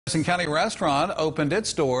Madison County Restaurant opened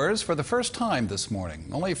its doors for the first time this morning,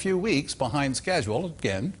 only a few weeks behind schedule,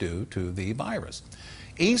 again due to the virus.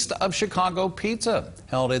 East of Chicago Pizza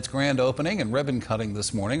held its grand opening and ribbon cutting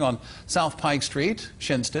this morning on South Pike Street,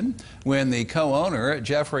 Shinnston, when the co-owner,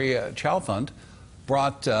 Jeffrey Chalfant,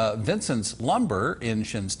 brought Vincent's Lumber in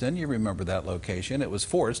Shinnston. You remember that location. He was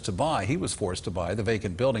forced to buy the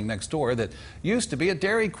vacant building next door that used to be a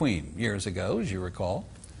Dairy Queen years ago, as you recall.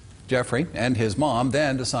 Jeffrey and his mom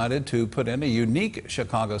then decided to put in a unique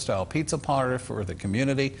Chicago-style pizza parlor for the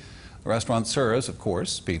community. The restaurant serves, of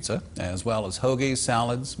course, pizza, as well as hoagies,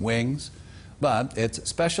 salads, wings. But its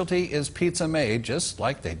specialty is pizza made just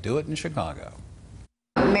like they do it in Chicago.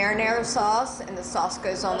 Marinara sauce, and the sauce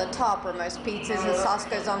goes on the top, where most pizzas, the sauce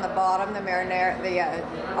goes on the bottom. The marinara, the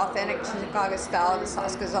authentic Chicago style, the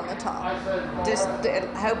sauce goes on the top. Just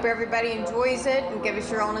hope everybody enjoys it and give us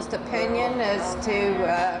your honest opinion as to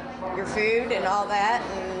your food and all that,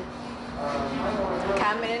 and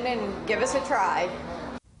come in and give us a try.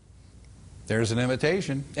 There's an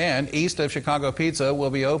invitation. And East of Chicago Pizza will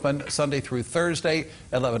be open Sunday through Thursday,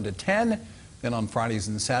 11 to 10, then on Fridays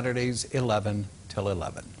and Saturdays, 11 till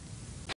 11.